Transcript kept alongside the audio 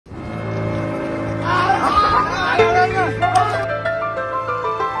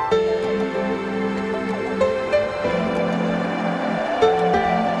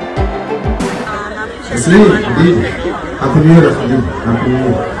ميسي حبيبي هابي نيو يير يا حبيبي هابي نيو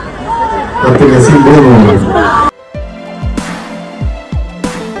يير كابتن ياسين بونو.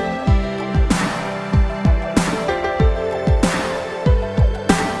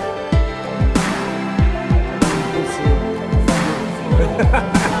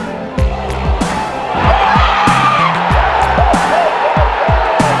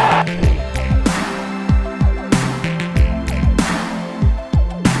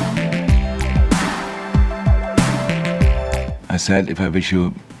 I said, if I wish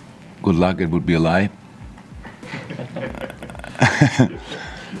you good luck, it would be a lie.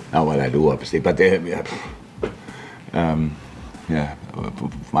 Oh, well, I do, obviously, but yeah. Yeah,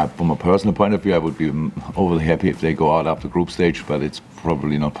 from a personal point of view, I would be overly happy if they go out after group stage, but it's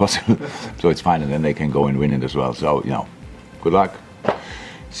probably not possible. So it's fine, and then they can go and win it as well. So, you know, good luck,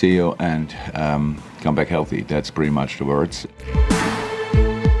 see you, and come back healthy. That's pretty much the words.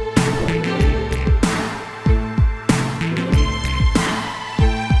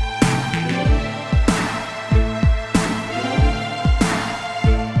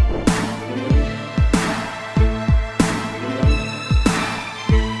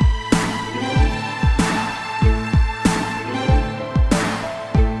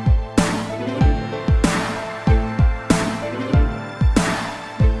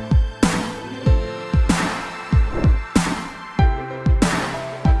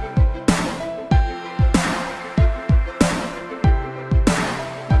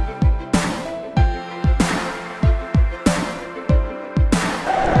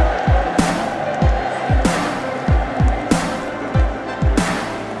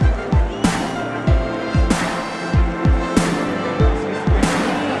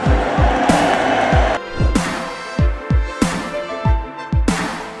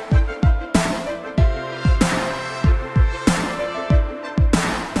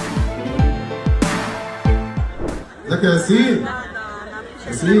 ازيك يا ياسين؟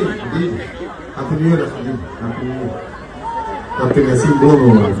 ياسين حبيبي هابي نيو يير يا حبيبي هابي نيو يير كابتن ياسين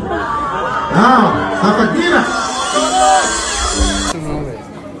بونو. Safa كبيرة. Não, velho.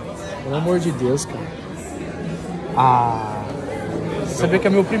 Pelo amor de Deus, cara. Ah. Você vê que é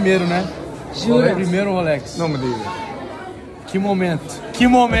meu primeiro, né? Jura? Meu primeiro Rolex. Não me diga. Que momento. Que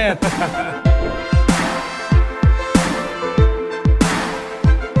momento.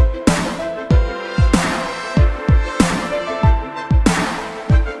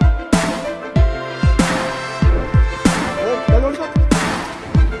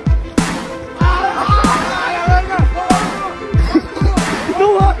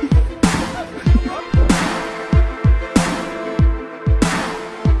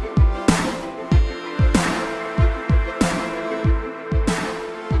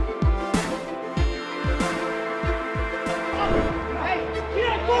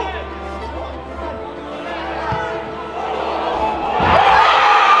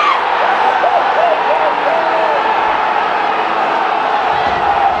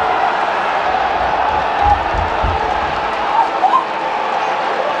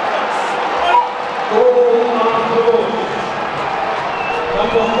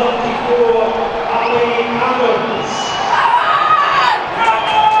 Number 34, Ali Adam.